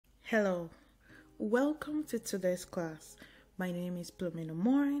Hello, welcome to today's class. My name is Blumina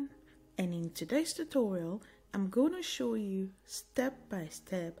Morin, and in today's tutorial, I'm going to show you step by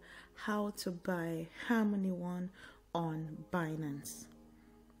step how to buy Harmony One on Binance.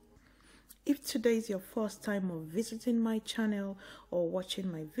 If today is your first time of visiting my channel or watching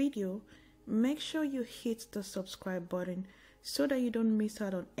my video, make sure you hit the subscribe button so that you don't miss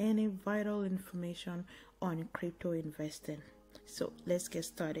out on any vital information on crypto investing. So let's get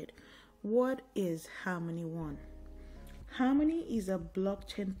started. What is Harmony One? Harmony is a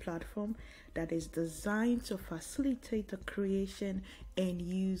blockchain platform that is designed to facilitate the creation and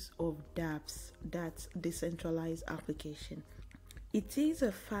use of dApps, that's decentralized application. It is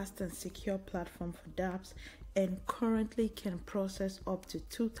a fast and secure platform for dApps and currently can process up to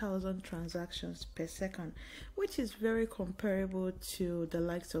 2,000 transactions per second, which is very comparable to the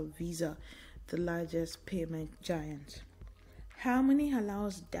likes of Visa, the largest payment giant. Harmony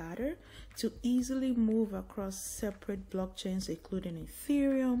allows data to easily move across separate blockchains, including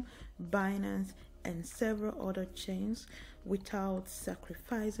Ethereum, Binance, and several other chains without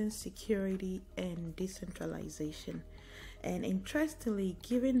sacrificing security and decentralization. And interestingly,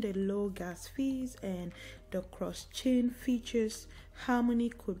 given the low gas fees and the cross-chain features, Harmony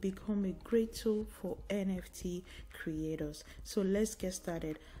could become a great tool for NFT creators. So let's get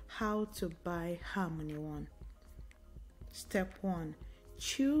started. How to buy Harmony One. Step 1.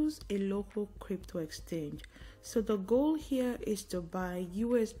 Choose a local crypto exchange. So the goal here is to buy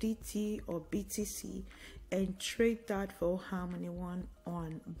USDT or BTC and trade that for Harmony One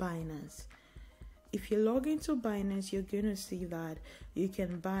on Binance. If you log into Binance, you're going to see that you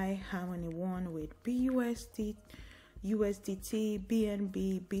can buy Harmony One with BUSD, USDT,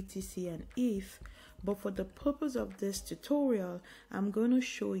 BNB, BTC, and ETH. But for the purpose of this tutorial, I'm going to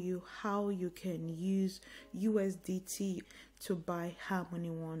show you how you can use USDT to buy Harmony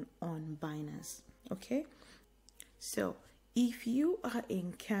One on Binance. Okay? So, if you are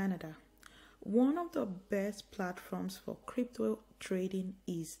in Canada, one of the best platforms for crypto trading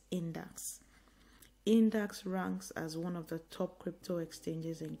is NDAX. NDAX ranks as one of the top crypto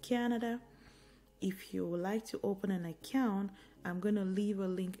exchanges in Canada. If you would like to open an account, I'm going to leave a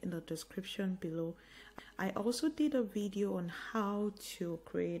link in the description below. I also did a video on how to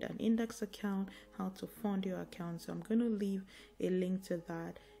create an NDAX account, how to fund your account. So I'm going to leave a link to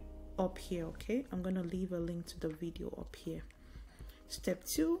that up here, okay? I'm going to leave a link to the video up here. Step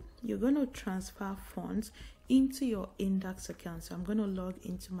 2, you're going to transfer funds into your NDAX account. So I'm going to log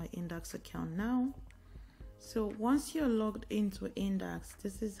into my NDAX account now. So once you're logged into NDAX,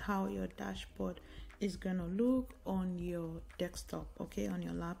 this is how your dashboard is gonna look on your desktop, okay, on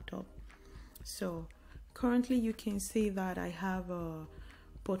your laptop. So currently you can see that I have a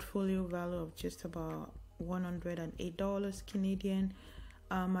portfolio value of just about $108 Canadian.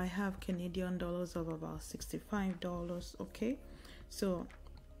 I have Canadian dollars of about $65, okay? So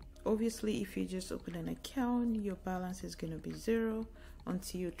obviously if you just open an account, your balance is gonna be zero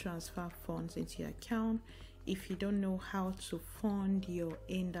until you transfer funds into your account. If you don't know how to fund your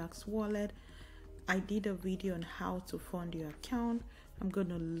NDAX wallet, I did a video on how to fund your account. I'm going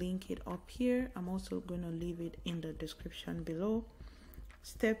to link it up here. I'm also going to leave it in the description below.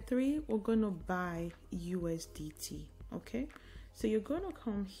 Step 3, we're going to buy USDT. Okay, so you're going to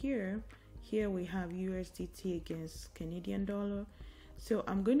come here. Here we have USDT against Canadian dollar. So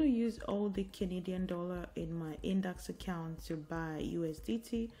I'm going to use all the Canadian dollar in my NDAX account to buy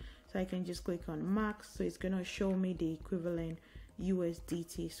USDT. So I can just click on max. So it's going to show me the equivalent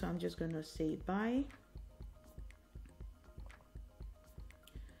USDT. So I'm just going to say buy.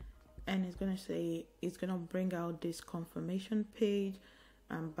 And it's going to say, it's going to bring out this confirmation page.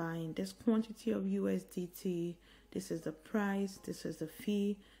 I'm buying this quantity of USDT. This is the price. This is the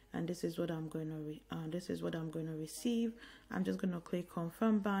fee. And this is what I'm going to receive. I'm just going to click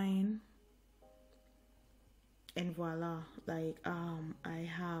confirm buying. And voila, like I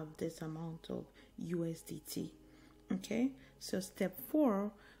have this amount of USDT. Okay, so step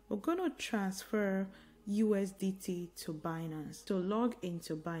 4, we're going to transfer USDT to Binance. So log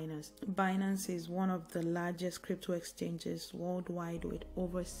into Binance. Binance is one of the largest crypto exchanges worldwide with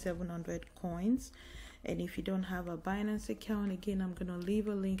over 700 coins. And if you don't have a Binance account, again, I'm going to leave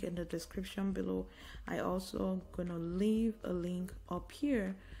a link in the description below. I also going to leave a link up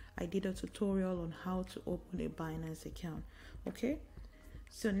here. I did a tutorial on how to open a Binance account. Okay,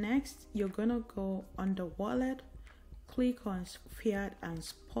 so next you're gonna go under wallet, click on fiat and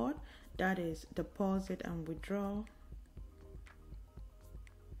spot, that is deposit and withdraw.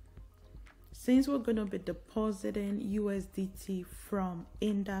 Since we're gonna be depositing USDT from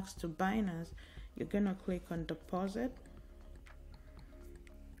NDAX to Binance, you're gonna click on deposit.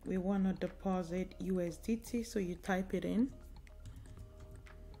 we want to deposit USDT, so you type it in.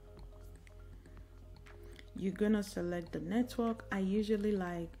 You're gonna select the network. I usually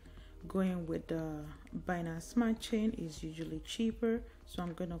like going with the Binance Smart Chain, is usually cheaper, so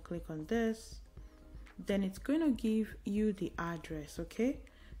I'm gonna click on this. Then it's gonna give you the address. Okay,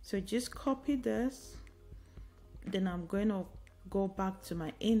 so just copy this. Then I'm gonna go back to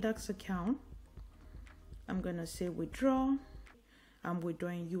my index account. I'm gonna say withdraw. I'm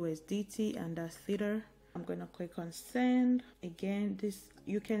withdrawing USDT, and that's Tether. I'm gonna click on send. Again, this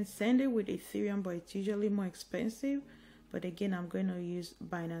you can send it with Ethereum, but it's usually more expensive. But again, I'm gonna use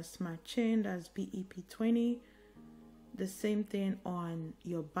Binance Smart Chain, that's BEP20. The same thing on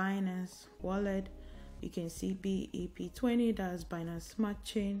your Binance wallet. You can see BEP20, that's Binance Smart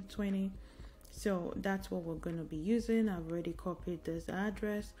Chain 20. So that's what we're gonna be using. I've already copied this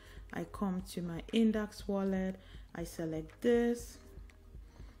address. I come to my index wallet. I select this.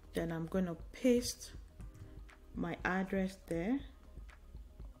 Then I'm gonna paste my address there.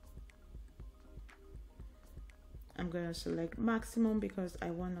 I'm gonna select maximum because I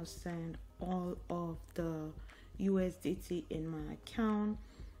want to send all of the USDT in my account.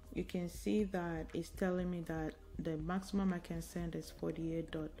 You can see that it's telling me that the maximum I can send is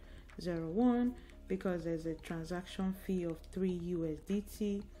 48.01 because there's a transaction fee of 3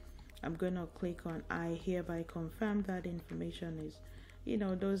 USDT. I'm gonna click on I hereby confirm that information is,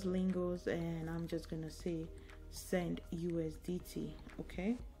 those lingos, and I'm just gonna say send USDT.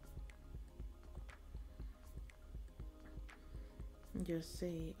 Okay, just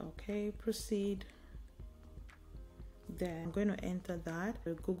say okay, proceed. Then I'm going to enter that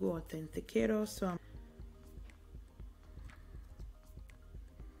Google Authenticator. So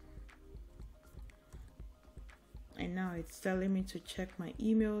and now it's telling me to check my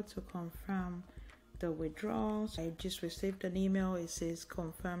email to confirm the withdrawal. So I just received an email. It says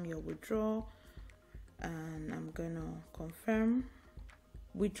confirm your withdrawal, and I'm gonna confirm.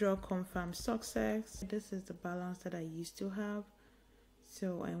 Withdraw confirm success. This is the balance that I used to have.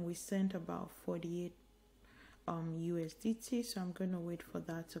 So, and we sent about 48 USDT. So I'm gonna wait for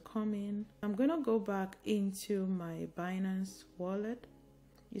that to come in. I'm gonna go back into my Binance wallet.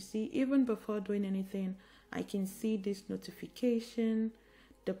 You see, even before doing anything, I can see this notification: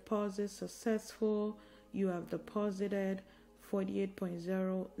 deposit successful. You have deposited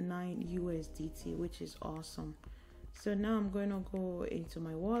 48.09 USDT, which is awesome. So now I'm going to go into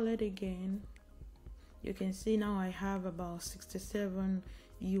my wallet again. You can see now I have about 67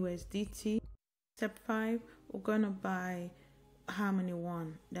 USDT. Step 5, we're going to buy Harmony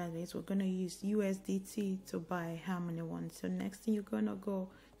One. That is, we're going to use USDT to buy Harmony One. So next thing, you're going to go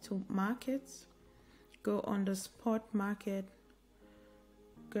to markets, go on the spot market,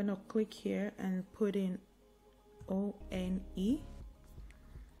 gonna click here and put in ONE.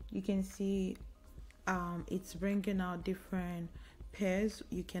 You can see it's bringing out different pairs.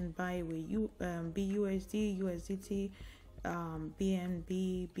 You can buy with BUSD, USDT,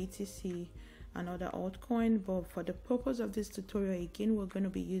 BNB, BTC, and other altcoin. But for the purpose of this tutorial, again, we're going to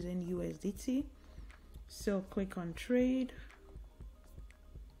be using USDT. So click on trade.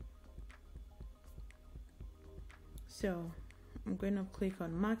 So I'm going to click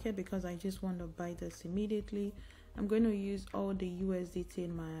on market because I just want to buy this immediately. I'm going to use all the USDT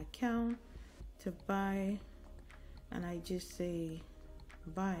in my account to buy, and I just say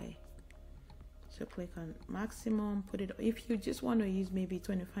buy. So click on maximum, put it. If you just want to use maybe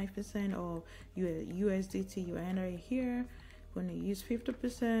 25% of your USDT, you enter it here. I'm going to use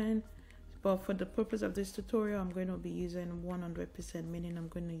 50%. But for the purpose of this tutorial, I'm going to be using 100%, meaning I'm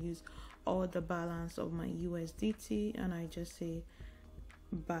going to use all the balance of my USDT, and I just say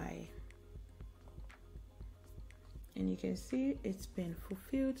buy. And you can see it's been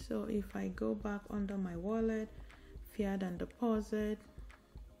fulfilled. So if I go back under my wallet, fiat and deposit,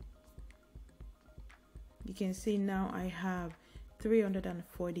 you can see now I have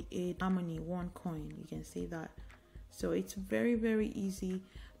 348 Harmony One coin. You can see that. So it's very, very easy.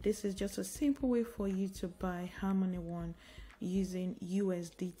 This is just a simple way for you to buy Harmony One using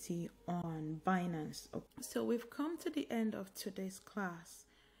USDT on Binance. So we've come to the end of today's class.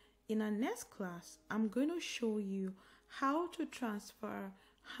 In our next class, I'm going to show you how to transfer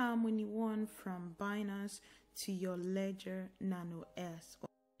Harmony One from Binance to your Ledger Nano S.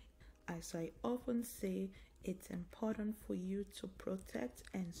 As I often say, it's important for you to protect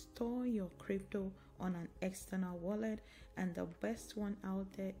and store your crypto on an external wallet, and the best one out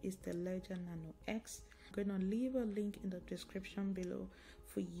there is the Ledger Nano X. I'm going to leave a link in the description below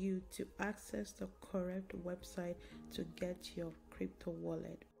for you to access the correct website to get your crypto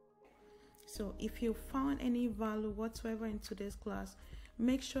wallet. So if you found any value whatsoever in today's class,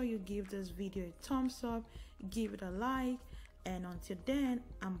 Make sure you give this video a thumbs up, give it a like, and until then,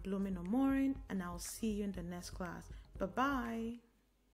 I'm Blooming Omorin, and I'll see you in the next class. Bye bye.